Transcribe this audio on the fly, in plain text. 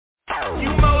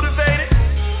You motivated?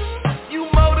 You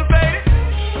motivated?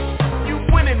 You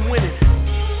winning.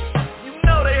 You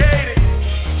know they hate it.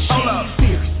 Hold up.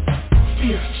 Fierce.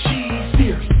 She's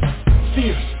fierce.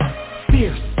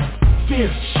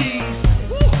 She's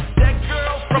that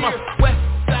girl from a west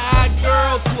side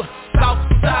girl to a south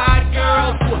side girl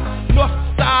to a north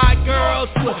side girl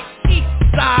to a east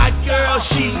side girl.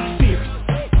 She's fierce.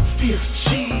 She's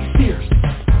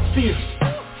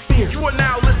fierce. You are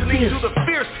now listening to the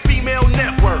Fierce Female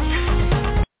Network.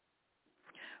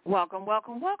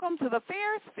 Welcome to the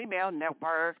Fierce Female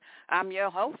Network. I'm your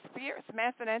host, Fierce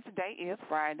Manson, and today is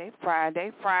Friday,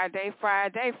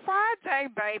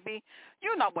 baby.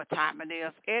 You know what time it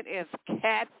is. It is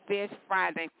Catfish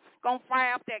Friday. Gonna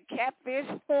fry up that catfish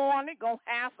horny. Gonna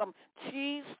have some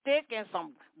cheese stick and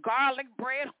some garlic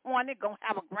bread horny. Gonna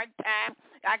have a great time.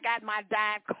 I got my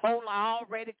Diet Cola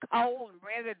already cold and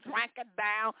ready to drink it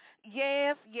down.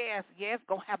 Yes.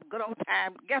 Gonna have a good old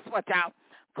time. Guess what, y'all?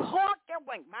 Corky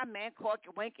Wink, my man Corky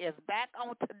Wink is back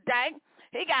on today.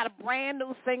 He got a brand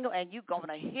new single, and you're going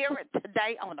to hear it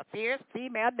today on the Fierce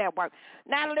Female Network.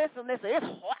 Now, listen, it's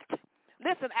hot.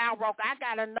 Listen, Al Roker, I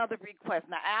got another request.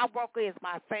 Now, Al Roker is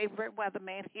my favorite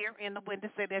weatherman here in the Windy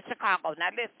City of Chicago. Now,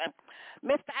 listen,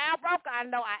 Mr. Al Roker, I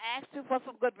know I asked you for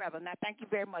some good weather. Now, thank you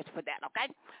very much for that, okay?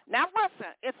 Now,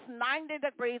 listen, it's 90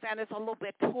 degrees, and it's a little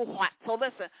bit too hot. So,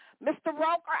 listen, Mr.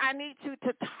 Roker, I need you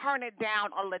to turn it down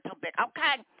a little bit,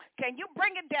 okay? Can you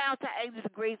bring it down to 80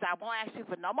 degrees? I won't ask you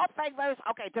for no more favors.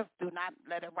 Okay, just do not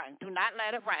let it rain. Do not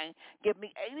let it rain. Give me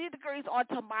 80 degrees on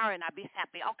tomorrow, and I'll be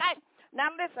happy, okay?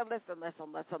 Now, listen.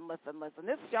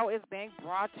 This show is being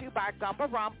brought to you by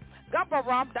Gumba Rum,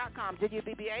 GumbaRum.com,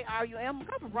 GUBBARUM,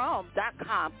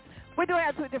 GumbaRum.com. We do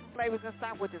have two different flavors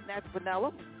inside, which is natural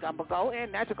vanilla, Gumba Gold,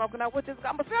 and natural coconut, which is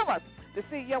Gumba Silver. The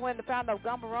CEO and the founder of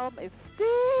Gumba Rum is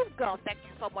Steve Gum. Thank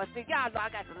you so much, Steve. Y'all know I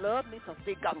got to love me some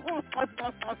Steve Gum.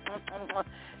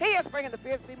 He is bringing the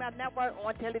Fierce Female Network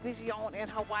on television in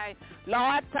Hawaii.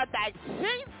 Lord, today,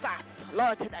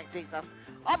 Jesus.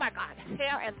 Oh, my God,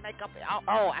 hair and makeup.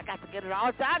 Oh, I got to get it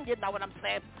all done. You know what I'm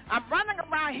saying? I'm running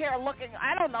around here looking,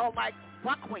 I don't know, like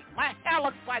buckwheat. My hair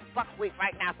looks like buckwheat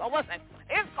right now. So, listen,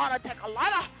 it's going to take a lot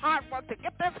of hard work to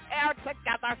get this hair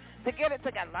together, to get it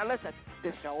together. Now, listen,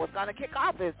 this show is going to kick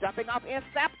off. It's jumping off in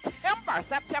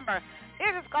September.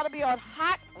 It is going to be on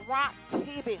Hot Rock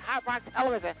TV, Hot Rock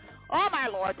Television. Oh, my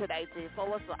Lord, today, G. So,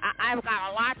 listen, I've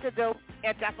got a lot to do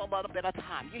in just a little bit of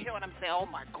time. You hear what I'm saying? Oh,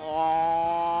 my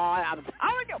God. I'm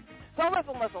telling you. So,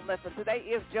 listen. Today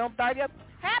is June 30th.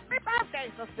 Happy birthday,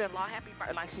 sister-in-law. Happy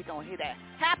birthday. Like she going to hear that.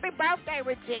 Happy birthday,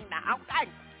 Regina. Okay.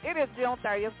 It is June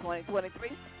 30th,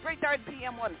 2023, 3:30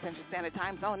 p.m. on the Central Standard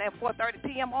Time Zone, and 4:30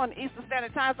 p.m. on the Eastern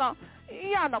Standard Time Zone.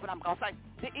 Y'all know what I'm going to say.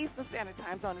 The Eastern Standard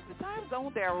Time Zone is the time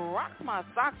zone that rocks my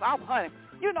socks off, honey.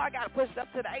 You know I got to push it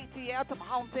up to the ATL, to my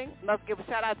home team. Let's give a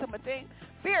shout-out to my team.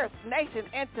 Fierce Nation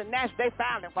International, they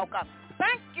finally woke up.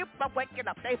 Thank you for waking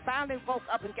up. They finally woke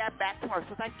up and got back to work,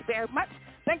 so thank you very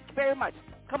much.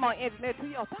 Come on, engineer, do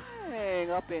your thing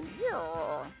up in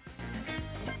here.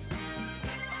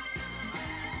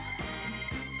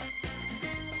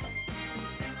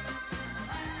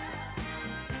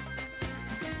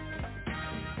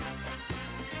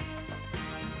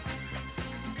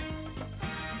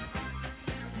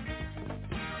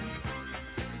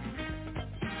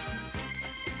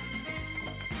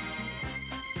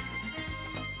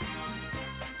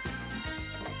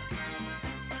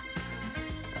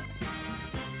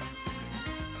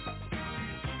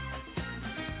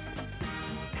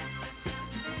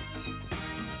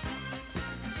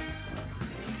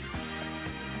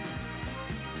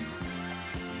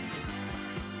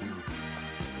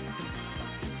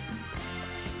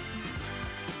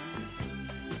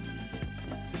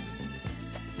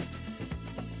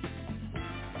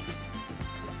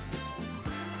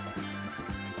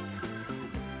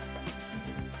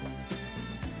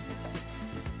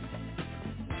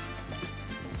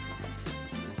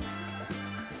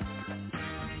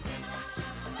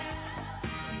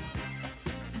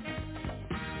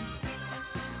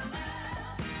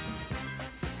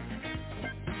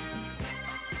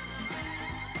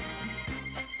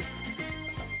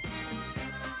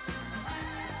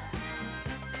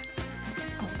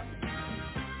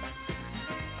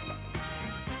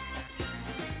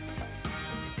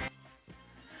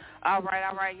 All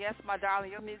right. Yes, my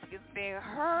darling, your music is being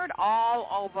heard all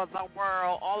over the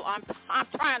world. I'm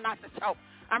trying not to choke.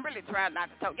 I'm really trying not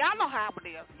to choke. Y'all know how it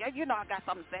is. Yeah, you know I got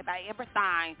something to say about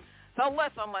everything. So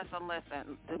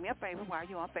listen. Do me a favor while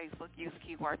you're on Facebook. Use the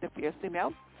keyword The Fierce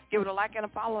Female. Give it a like and a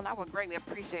follow, and I would greatly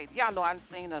appreciate it. Y'all know I've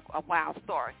seen a wild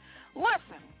story.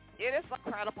 Listen, It is a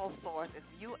credible source. It's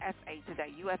USA Today,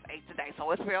 USA Today.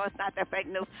 So it's real. It's not that fake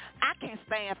news. I can't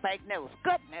stand fake news.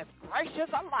 Goodness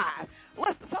gracious alive.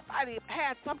 Listen, somebody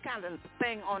had some kind of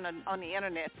thing on the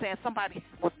internet saying somebody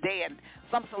was dead.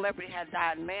 Some celebrity had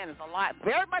died, and man is alive.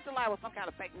 Very much alive with some kind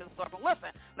of fake news story. But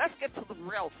listen, let's get to the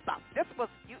real stuff. This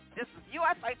is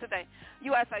USA Today,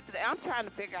 USA Today. I'm trying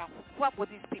to figure out what were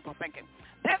these people thinking.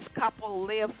 This couple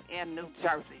lives in New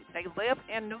Jersey. They live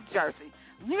in New Jersey.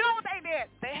 You know what they did?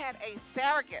 They had a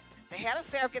surrogate. They had a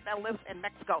surrogate that lives in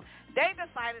Mexico. They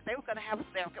decided they were going to have a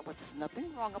surrogate, which is nothing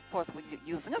wrong, of course, with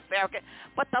using a surrogate.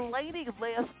 But the lady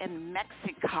lives in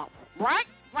Mexico, right?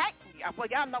 Right? Yeah, well,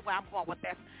 y'all know where I'm going with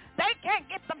this. They can't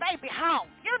get the baby home.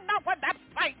 You know what that's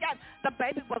like. The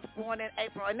baby was born in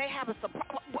April, and they having some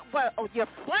problems. Well, you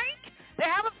think? They're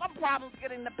having some problems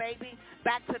getting the baby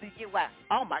back to the U.S.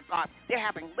 Oh, my God. They're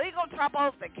having legal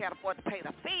troubles. They can't afford to pay the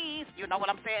fees. You know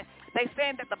what I'm saying? They're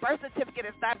saying that the birth certificate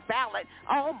is not valid.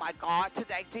 Oh, my God,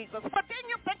 today, Jesus. But then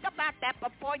you think about that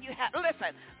before you had,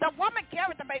 listen, the woman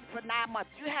carried the baby for 9 months.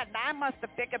 You had 9 months to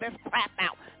figure this crap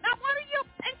out. Now, what are you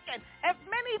thinking? As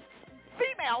many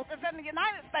females as in the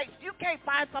United States, you can't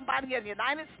find somebody in the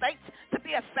United States to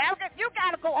be a surrogate. You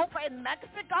got to go over in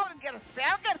Mexico to get a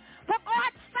surrogate. For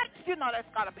God's sakes, you know there's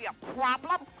going to be a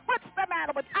problem. What's the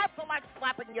matter with you? I feel like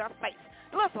slapping your face.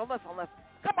 Listen.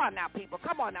 Come on now, people.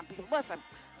 Listen,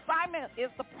 Simon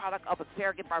is the product of a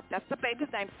surrogate birth. That's the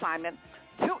baby's name, Simon.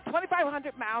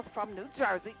 2,500 miles from New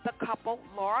Jersey, the couple,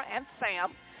 Laura and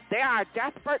Sam, they are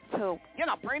desperate to,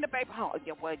 bring the baby home.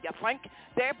 Well, you think?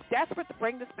 They're desperate to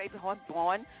bring this baby home,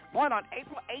 born on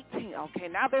April 18th. Okay,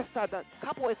 now the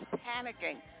couple is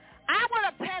panicking. I would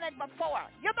have panicked before.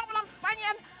 You know what I'm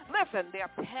saying? Listen,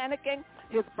 they're panicking.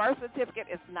 His birth certificate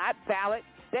is not valid.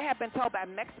 They have been told by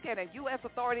Mexican and U.S.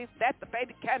 authorities that the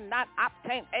baby cannot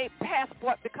obtain a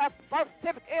passport because the birth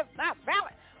certificate is not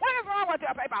valid. What is wrong with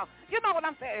your baby? You know what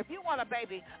I'm saying? If you want a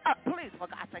baby, please, for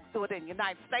God's sake, do it in the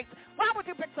United States. Why would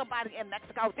you pick somebody in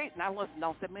Mexico? Now, listen,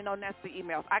 don't send me no nasty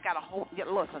emails. I got a whole,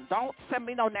 listen, don't send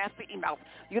me no nasty emails.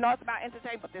 You know it's about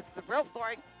entertainment, but this is a real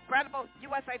story. Credible,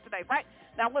 USA Today, right?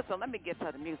 Now, listen, let me get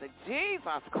to the music.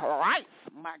 Jesus Christ,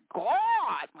 my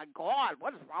God,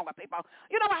 what is wrong with people?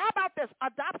 You know, how about this?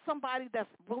 Adopt somebody that's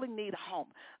really need a home.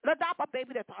 Adopt a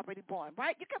baby that's already born,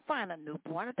 right? You can find a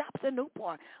newborn, adopt a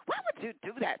newborn. Why would you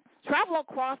do that? Travel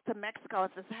across to Mexico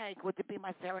and says, hey, would you be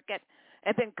my surrogate?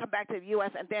 And then come back to the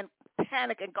U.S. and then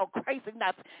panic and go crazy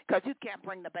nuts because you can't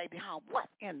bring the baby home. What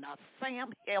in the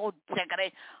Sam hell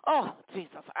diggity? Oh,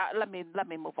 Jesus. Let me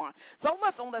move on. So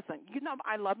listen. You know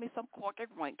I love me some Corky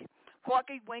Wink.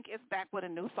 Corky Wink is back with a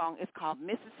new song. It's called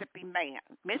Mississippi Man.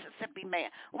 Mississippi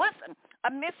Man. Listen, a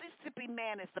Mississippi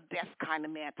man is the best kind of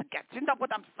man to get. You know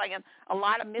what I'm saying? A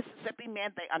lot of Mississippi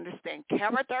men, they understand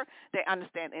character. They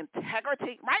understand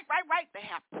integrity. Right. They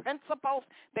have principles.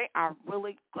 They are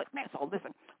really good men. So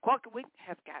listen, Corky Wink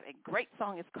has got a great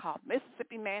song. It's called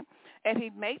Mississippi Man, and he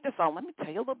made the song. Let me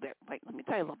tell you a little bit.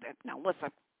 Now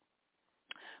listen.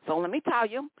 So let me tell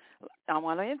you, I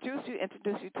want to introduce you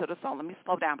to the song. Let me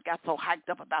slow down. I got so hyped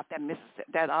up about that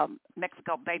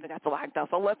Mexico baby. Got so hyped up.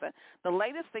 So listen, the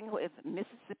latest single is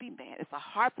Mississippi Man. It's a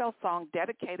heartfelt song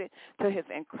dedicated to his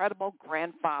incredible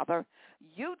grandfather,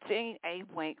 Eugene A.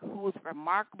 Wink, whose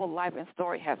remarkable life and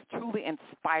story has truly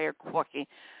inspired Corky.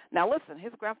 Now listen,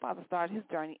 his grandfather started his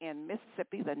journey in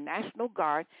Mississippi, the National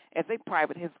Guard, as a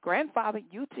private. His grandfather,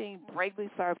 Eugene,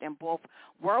 bravely served in both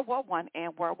World War I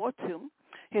and World War II.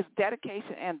 His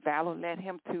dedication and valor led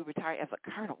him to retire as a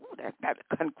colonel. Ooh,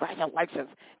 congratulations.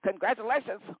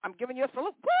 I'm giving you a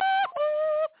salute.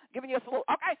 Woo-hoo! Giving you a salute.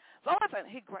 Okay, so listen,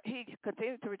 he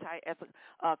continued to retire as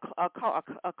a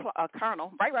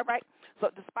colonel. Right. So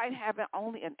despite having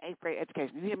only an 8th grade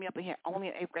education, you hear me up in here, only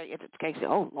an 8th grade education.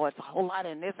 Oh, Lord, it's a whole lot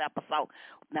in this episode.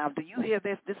 Now, do you hear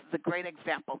this? This is a great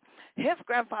example. His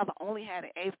grandfather only had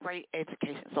an 8th grade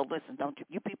education. So listen, don't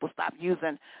you people stop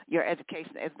using your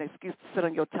education as an excuse to sit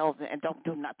on your toes and don't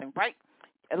do nothing, right?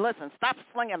 And listen, stop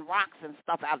slinging rocks and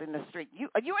stuff out in the street. You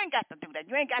ain't got to do that.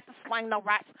 You ain't got to sling no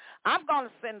rocks. I'm going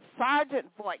to send Sergeant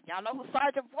Voight. Y'all know who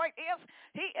Sergeant Voight is?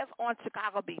 He is on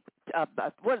Chicago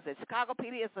Chicago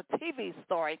PD is a TV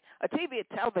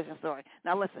television story.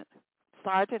 Now listen,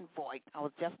 Sergeant Voight, I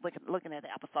was just looking at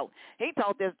the episode. He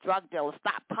told this drug dealer,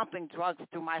 stop pumping drugs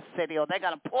through my city or they're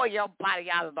going to pour your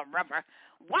body out of the river.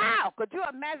 Wow, could you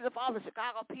imagine if all the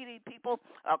Chicago PD people,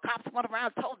 cops went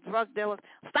around and told drug dealers,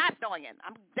 stop doing it.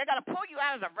 They're going to pull you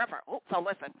out of the river. Ooh, so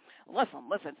listen.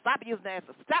 Stop using that.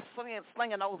 Stop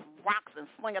slinging those rocks and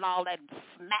slinging all that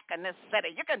smack in this city.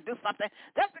 You can do something.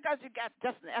 Just because you got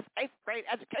just an 8th grade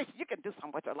education, you can do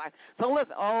something with your life. So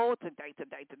listen, today,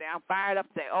 I'm fired up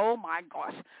today. Oh, my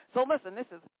gosh. So listen,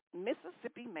 this is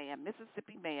Mississippi Man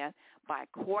by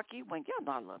Corky Wink. Y'all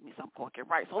know I love me some Corky,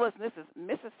 right? So listen, this is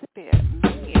Mississippi Man.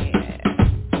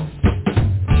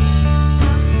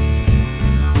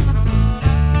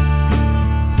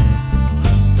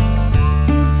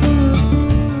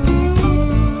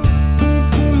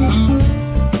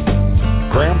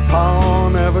 Grandpa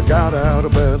never got out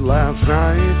of bed last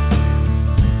night.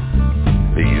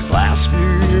 These last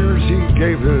few years he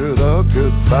gave it a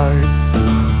good fight.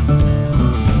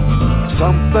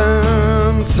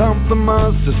 Something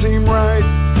must have seemed right,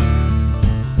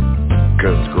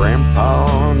 'cause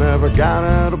Grandpa never got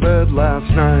out of bed last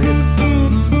night.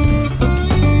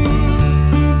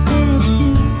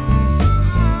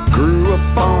 Grew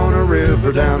up on a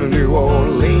river down in New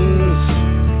Orleans.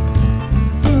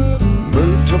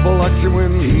 Moved to Biloxi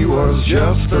when he was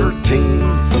just 13.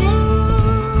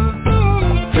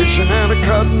 Fishing and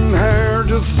cutting hair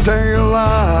just to stay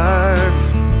alive.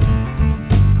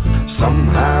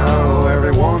 Somehow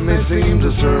everyone they seem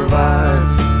to survive.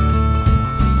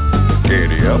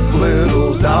 Giddy up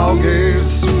little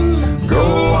doggies,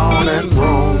 go on and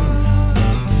roam.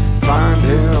 Find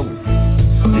him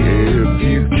if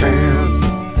you can.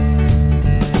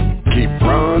 Keep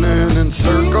running in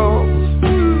circles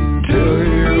till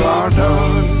you are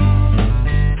done.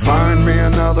 Find me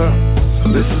another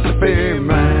Mississippi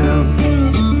Man.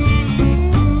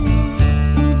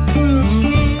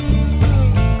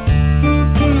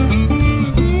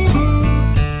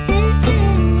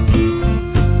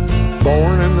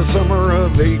 Born in the summer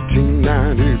of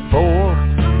 1894,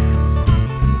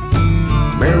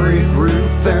 married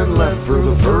Ruth and left for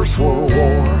the First World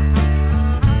War.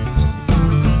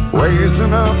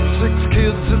 Raising up 6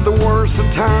 kids at the worst of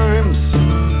times,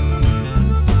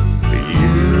 the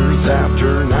years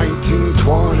after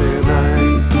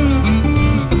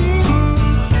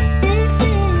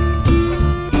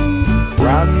 1929.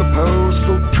 Riding the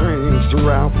postal trains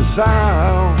throughout the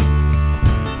South.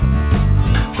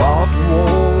 Fought in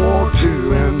World War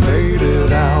II and made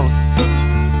it out.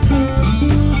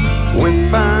 Went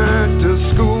back to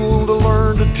school to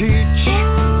learn to teach.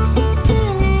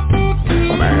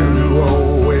 A man who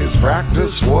always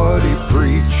practiced what he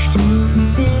preached.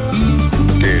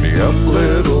 Giddy up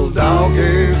little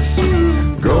doggies,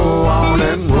 go on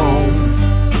and roam.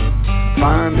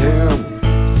 Find him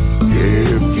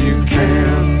if you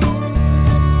can.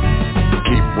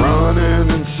 Keep running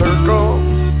in circles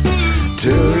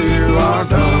till you are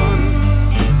done.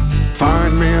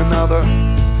 Find me another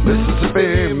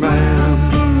Mississippi Man.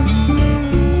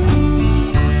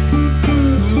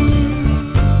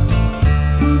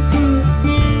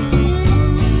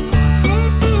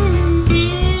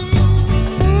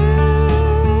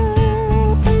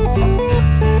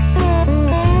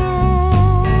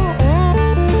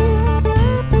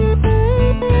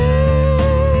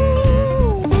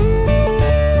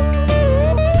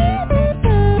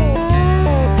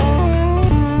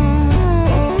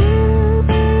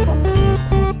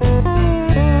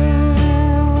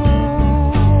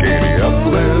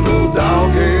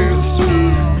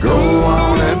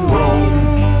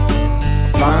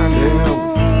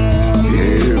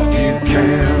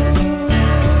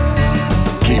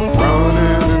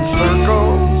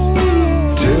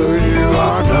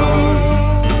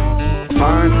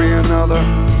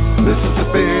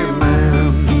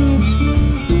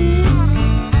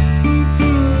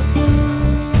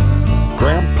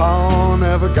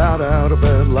 Got out of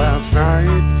bed last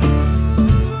night.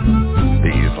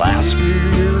 These last few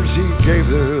years he gave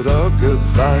it a good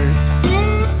fight.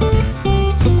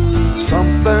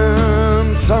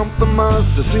 Something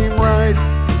must have seemed right,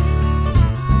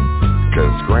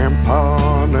 'cause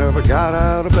Grandpa never got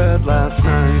out of bed last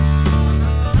night.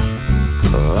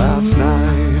 Last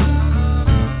night.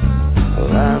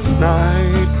 Last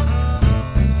night.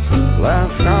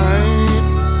 Last night.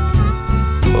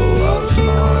 Last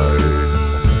night.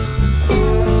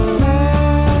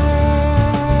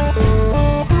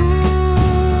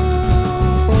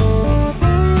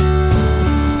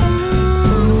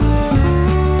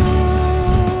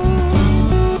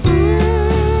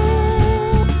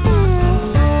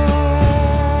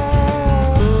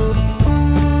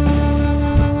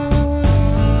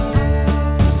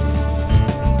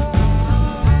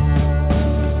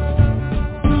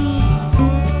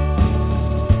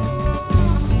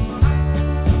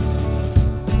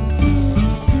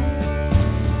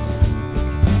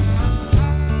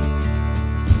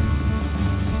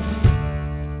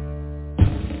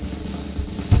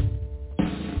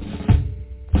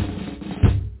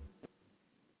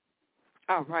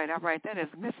 All right, all right. That is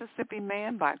Mississippi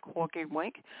Man by Corky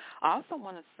Wink. I also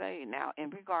want to say now in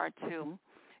regard to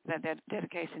that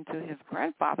dedication to his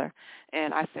grandfather,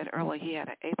 and I said earlier he had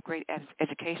an 8th grade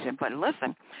education, but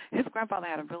listen, his grandfather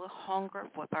had a real hunger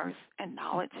for thirst and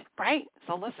knowledge, right?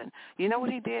 So listen, you know what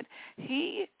he did?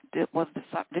 Was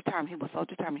determined. He was so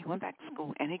determined. He went back to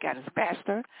school, and he got his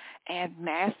bachelor and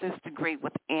master's degree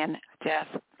within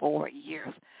just 4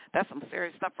 years. That's some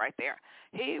serious stuff right there.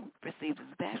 He received his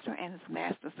bachelor and his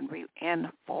master's degree in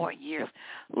 4 years.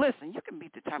 Listen, you can be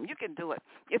determined. You can do it.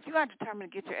 If you are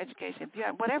determined to get your education, if you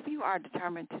are, whatever you are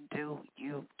determined to do,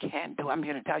 you can do it. I'm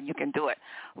here to tell you can do it.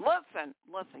 Listen,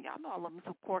 y'all know I love me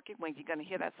some Corky Wink. You're going to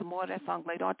hear that some more of that song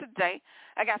later on today.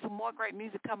 I got some more great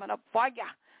music coming up for ya.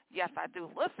 Yes, I do.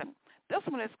 Listen, this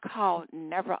one is called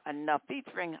Never Enough,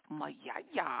 featuring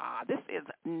Mayaya. This is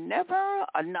Never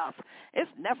Enough.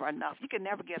 It's never enough. You can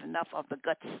never get enough of the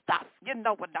good stuff. You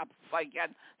know what I'm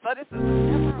saying. So this is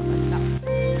Never Enough.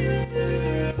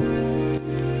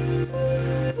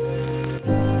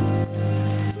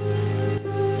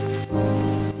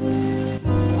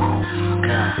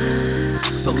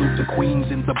 Salute the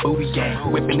queens in the booty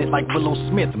gang, whipping it like Willow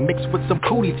Smith mixed with some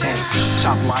cootie tang.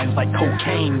 Chop lines like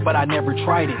cocaine, but I never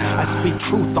tried it. I speak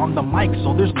truth on the mic,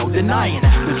 so there's no denying.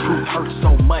 The truth hurts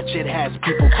so much it has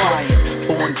people crying.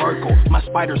 Born Virgo, my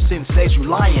spider sense says you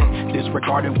lying.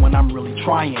 Disregarded when I'm really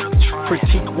trying.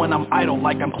 Critique when I'm idle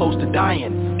like I'm close to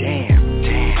dying.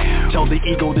 Damn. Tell the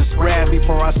ego to scram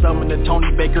before I summon the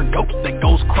Tony Baker ghost that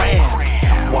goes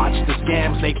cram. Watch the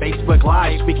scams, they Facebook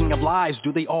Live. Speaking of lies,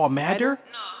 do they all matter?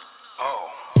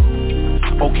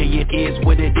 Okay, it is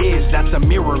what it is, that's a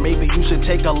mirror. Maybe you should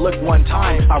take a look one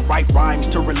time. I write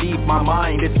rhymes to relieve my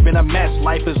mind. It's been a mess,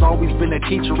 life has always been a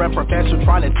teacher and professor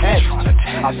trying to test.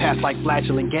 I pass like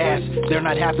flatulent gas. They're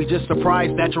not happy, just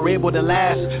surprised that you're able to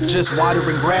last. Just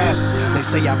watering grass.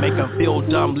 They say I make them feel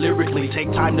dumb lyrically.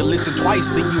 Take time to listen twice,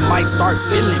 then you might start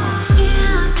feeling me.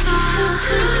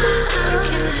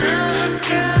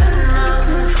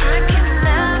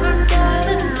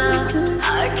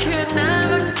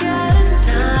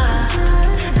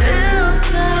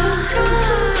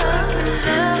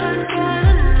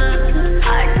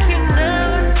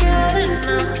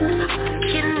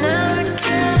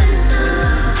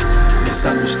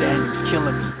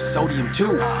 Sodium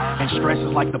too, and stress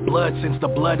is like the blood since the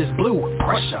blood is blue.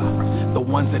 Pressure, the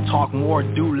ones that talk more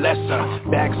do lesser.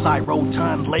 Backside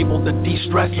rotund labeled the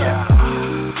de-stressor.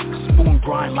 Spoon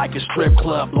grind like a strip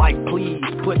club, like please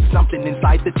put something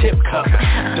inside the tip cup.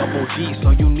 Double G,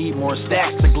 so you need more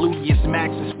stacks. The gluteus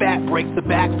max is fat, break the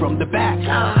back from the back.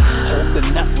 Hold the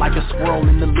nut like a squirrel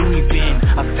in the loony bin.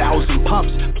 1,000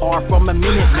 pumps, far from a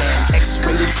minute man.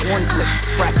 X-rated porn clip,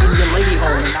 cracking your lady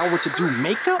hole. An hour to do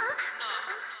makeup?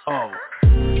 Oh.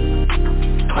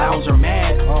 Clowns are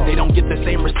mad, they don't get the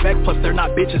same respect, plus they're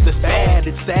not bitches, it's bad.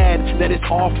 It's sad that it's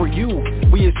all for you,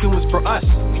 we assume it's for us.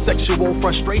 Sexual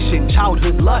frustration,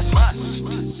 childhood lust.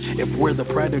 If we're the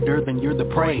predator, then you're the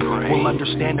prey. We'll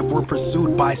understand if we're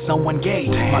pursued by someone gay.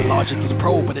 My logic is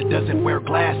pro, but it doesn't wear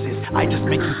glasses. I just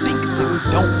make you think so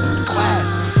you don't need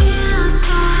class.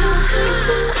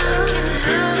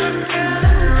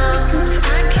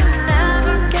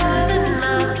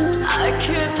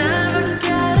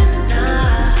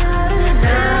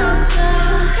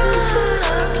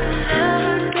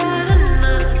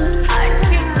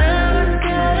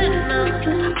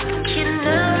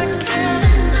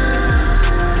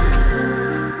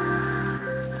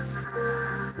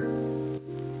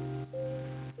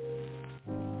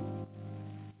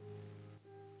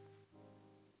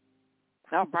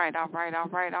 All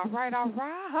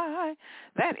right.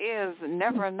 That is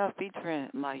Never Enough featuring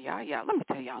Mayaya. Let me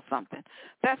tell y'all something.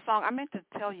 That song, I meant to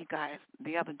tell you guys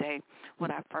the other day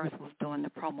when I first was doing the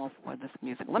promo for this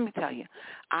music. Let me tell you,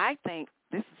 I think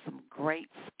this is some great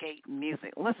skate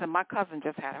music. Listen, my cousin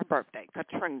just had her birthday,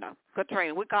 Katrina.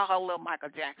 We call her Little Michael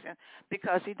Jackson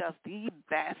because she does the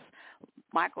best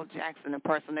Michael Jackson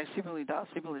impersonation. She really does.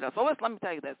 So let me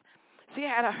tell you this. She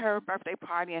had her birthday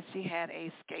party, and she had a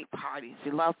skate party.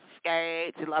 She loves to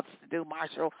skate. She loves to do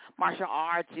martial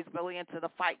arts. She's really into the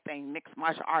fight thing, mixed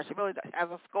martial arts. She really has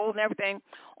a school and everything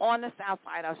on the south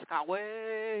side of Chicago,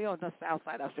 way on the south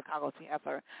side of Chicago. She has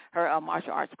her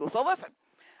martial arts school. So listen,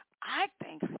 I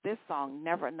think this song,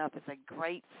 Never Enough, is a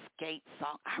great skate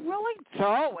song. I really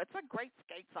do. It's a great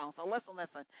skate song. So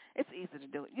listen. It's easy to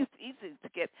do it. It's easy to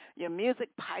get your music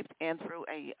piped in through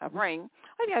a ring.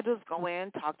 All you got to do is go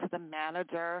in, talk to the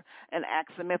manager, and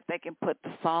ask them if they can put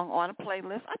the song on a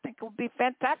playlist. I think it would be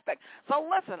fantastic. So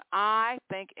listen, I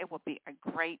think it would be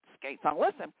a great skate song.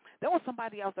 Listen, There was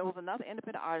somebody else. There was another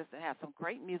independent artist that had some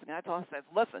great music, and I told him, says,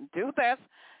 listen, do this.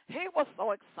 He was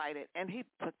so excited, and he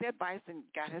took the advice and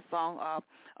got his song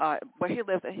where he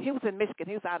lives. He was in Michigan.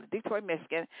 He was out of Detroit,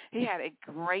 Michigan. He had a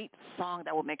great song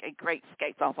that would make a great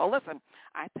skate song. So listen,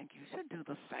 I think you should do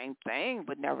the same thing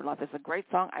with Never Love. It's a great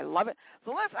song. I love it.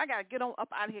 So listen, I got to get on up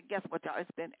out of here. Guess what, y'all?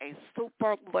 It's been a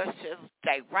super-licious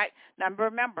day, right? Now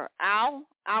remember, Al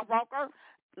Roker,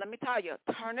 let me tell you,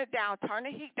 turn it down, turn the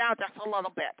heat down just a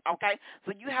little bit, okay?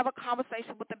 So you have a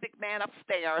conversation with the big man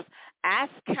upstairs.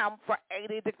 Ask him for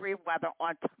 80-degree weather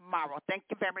on tomorrow. Thank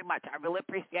you very much. I really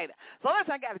appreciate it. So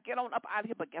listen, I got to get on up out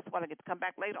of here, but guess what? I get to come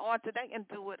back later on today and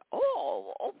do it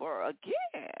all over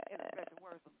again. In the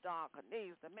words of Don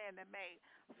Cornelius, the man that made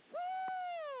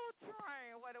Soul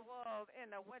Train what it was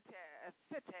in the winter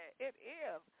city. It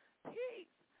is peace,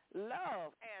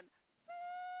 love, and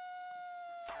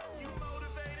you motivate.